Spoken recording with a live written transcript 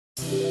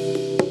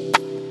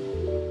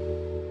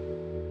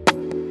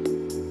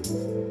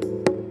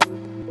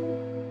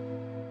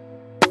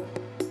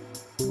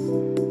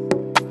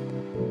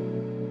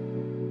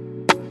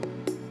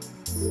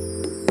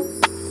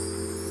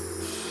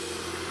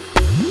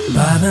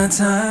By the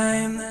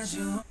time that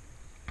you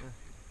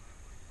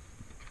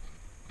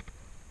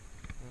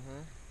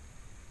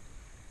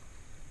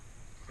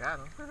Got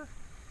him.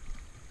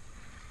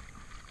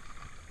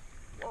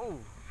 Whoa.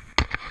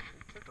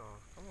 He took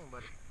off. Come on,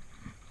 buddy.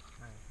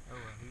 Alright. Oh,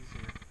 well, he's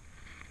here.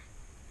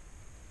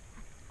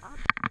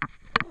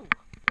 Ooh,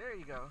 there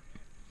you go.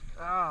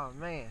 Oh,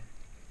 man.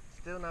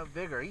 Still not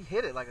bigger. He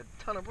hit it like a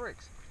ton of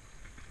bricks.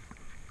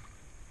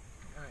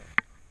 Alright.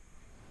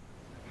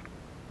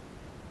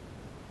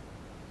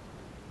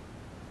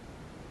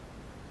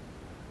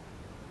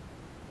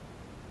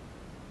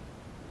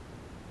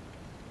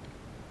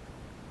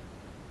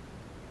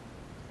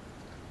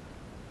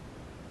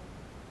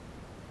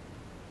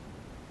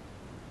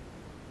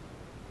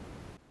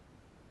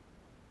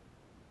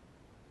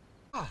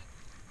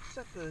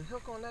 Set the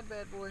hook on that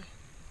bad boy.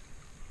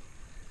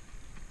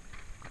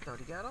 I thought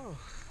he got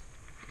off.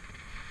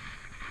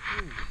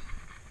 Jeez.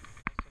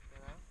 Check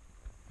that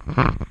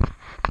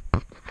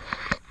out.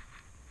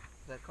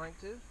 Is that crank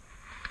too?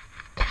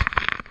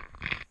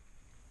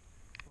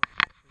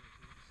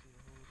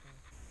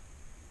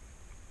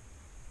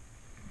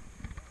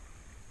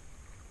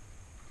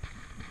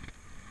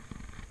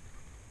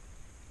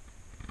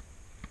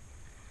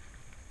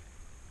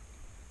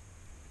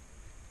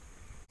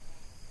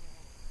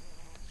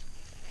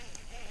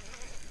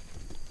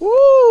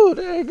 Woo!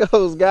 There he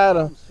goes. Got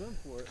him.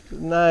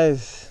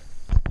 Nice.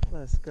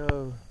 Let's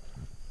go.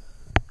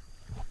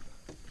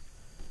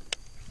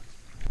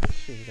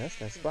 Shoot, that's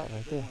that spot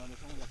right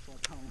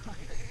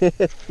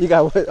there. You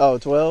got what? Oh,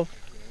 12?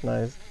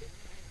 Nice.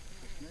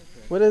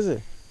 What is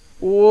it?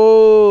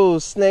 Whoa,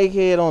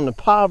 snakehead on the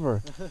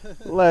popper.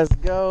 Let's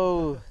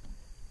go.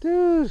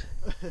 Dude.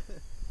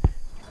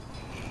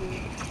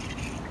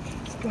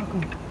 Stuck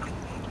him.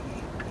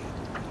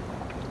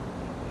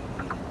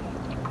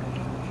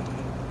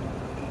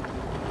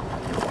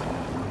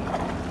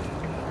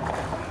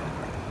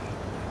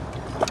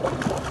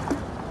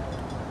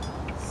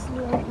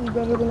 Slightly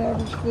better than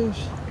average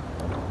fish.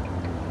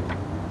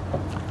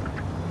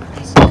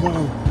 That's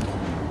another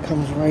one.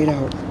 Comes right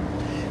out.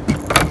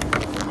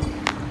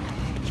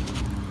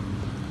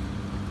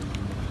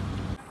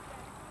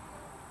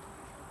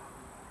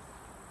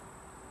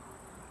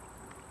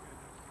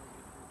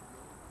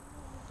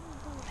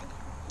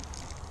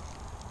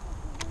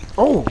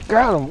 Oh,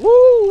 got him.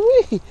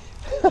 Woo-wee.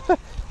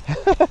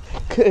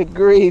 Good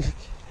grief.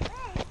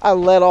 I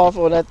let off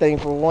on that thing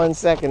for 1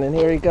 second and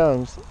here he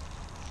comes.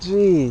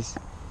 Jeez.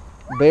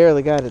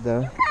 Barely got it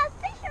though.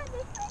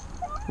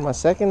 My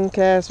second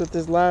cast with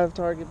this live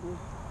target.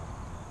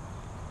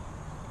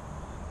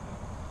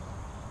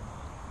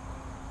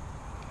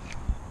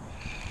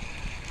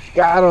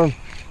 Got him.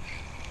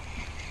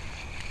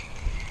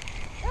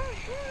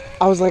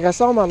 I was like, I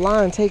saw my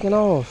line taking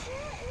off.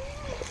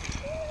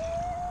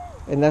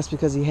 And that's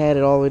because he had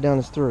it all the way down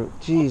his throat.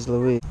 Jeez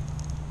Louise.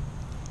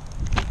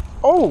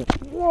 Oh,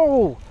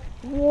 whoa,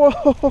 whoa,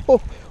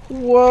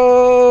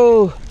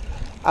 whoa.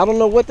 I don't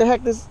know what the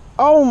heck this,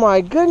 oh my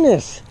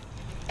goodness.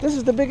 This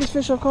is the biggest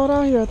fish I've caught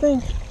out here, I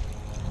think.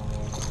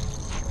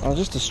 Oh,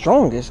 just the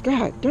strongest,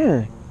 god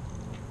darn.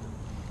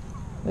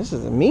 This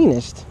is the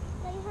meanest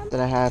that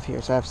I have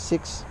here. So I have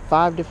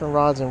 5 different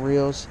rods and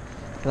reels,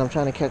 and I'm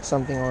trying to catch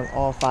something on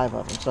all 5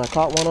 of them. So I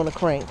caught one on a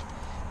crank.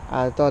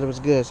 I thought it was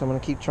good, so I'm gonna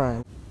keep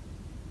trying.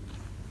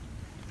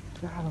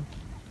 Got him.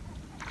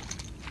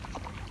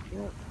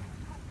 Yep.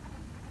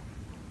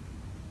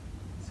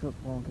 This hook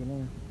won't get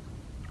in.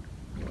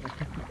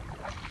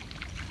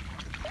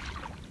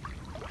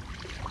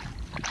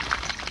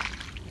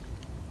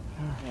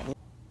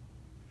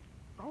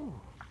 Oh.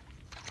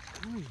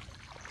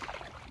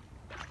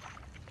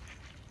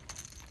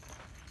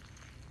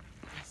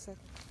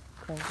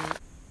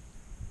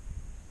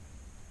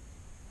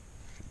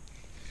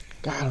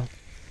 Got him.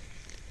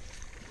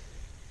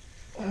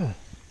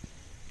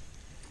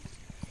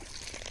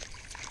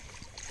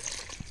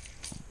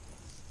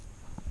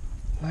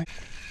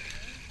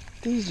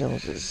 These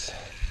Joneses.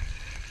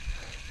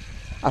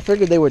 I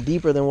figured they were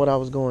deeper than what I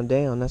was going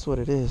down. That's what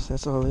it is.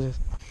 That's all it is.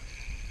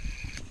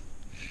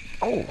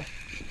 Oh.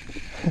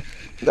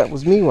 That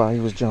was me while he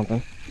was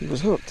jumping. He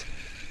was hooked.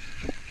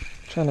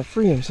 Trying to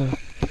free himself.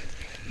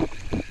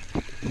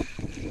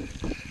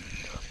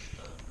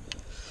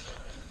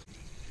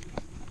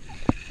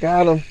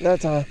 Got him that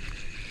time.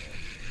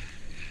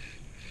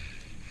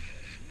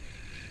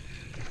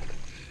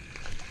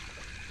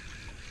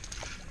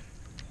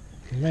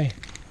 Man.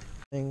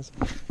 Things.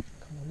 Come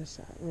on this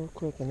side real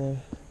quick and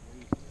then.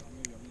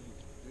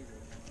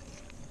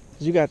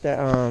 You got that,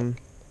 oh,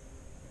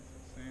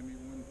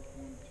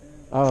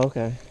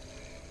 okay.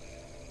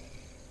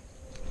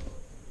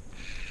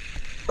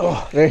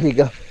 Oh, there you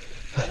go.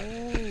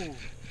 Oh.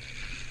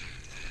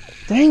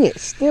 Dang it,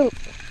 still.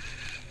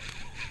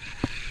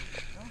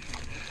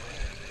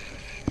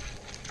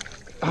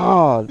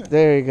 Oh,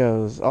 there he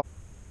goes. Oh.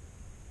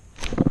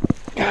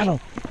 Got him.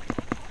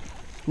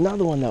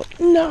 Another one though.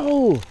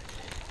 No!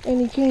 And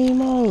he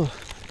came off.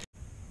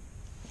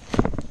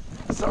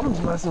 Something's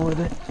messing with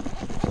it.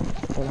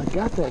 And I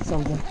got that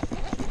something.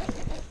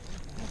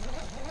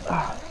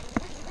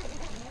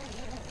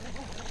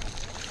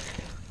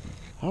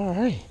 All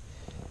right,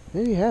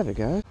 there you have it,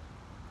 guys.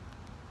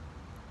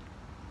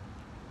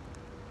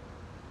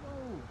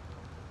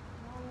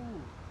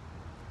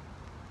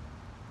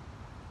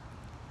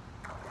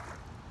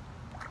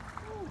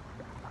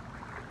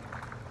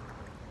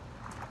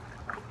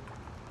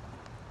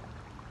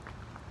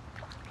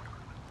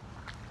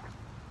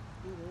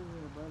 Get in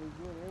here, buddy.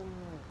 Get in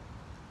here.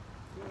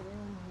 Get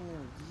in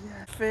here.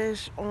 Yeah.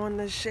 Fish on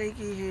the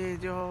shaky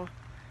head, y'all.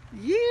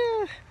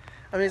 Yeah.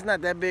 I mean, it's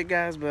not that big,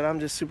 guys, but I'm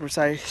just super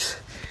psyched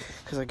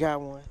because I got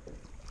one.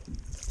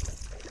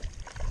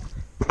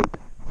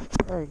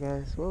 All right,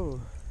 guys.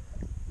 Whoa.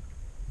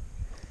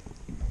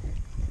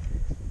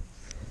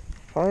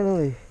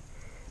 Finally,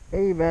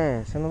 a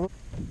bass and a little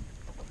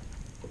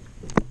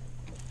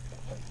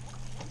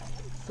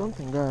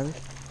something, guys.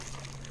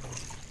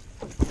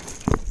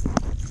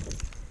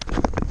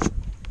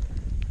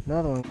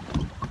 Another one.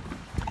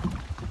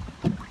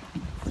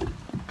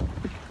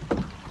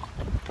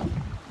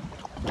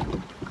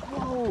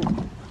 Whoa!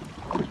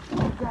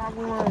 Got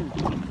one!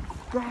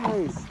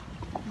 Guys!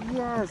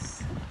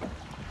 Yes!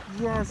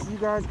 Yes, you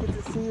guys get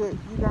to see it.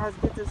 You guys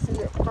get to see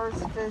it.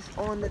 First fish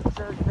on the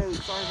jerkbait.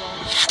 Sorry,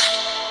 guys.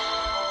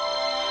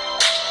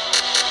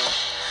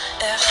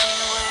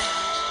 Everywhere,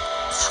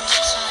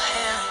 fruits and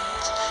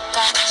herrings,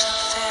 dykes and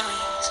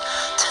ferries.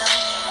 Tell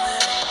me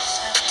where it's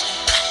empty.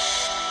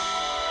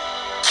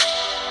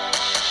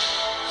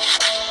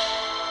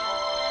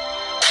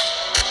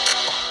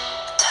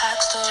 Tax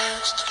the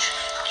rich,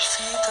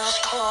 feed the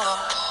poor,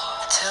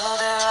 till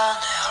there are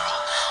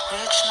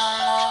rich no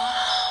more.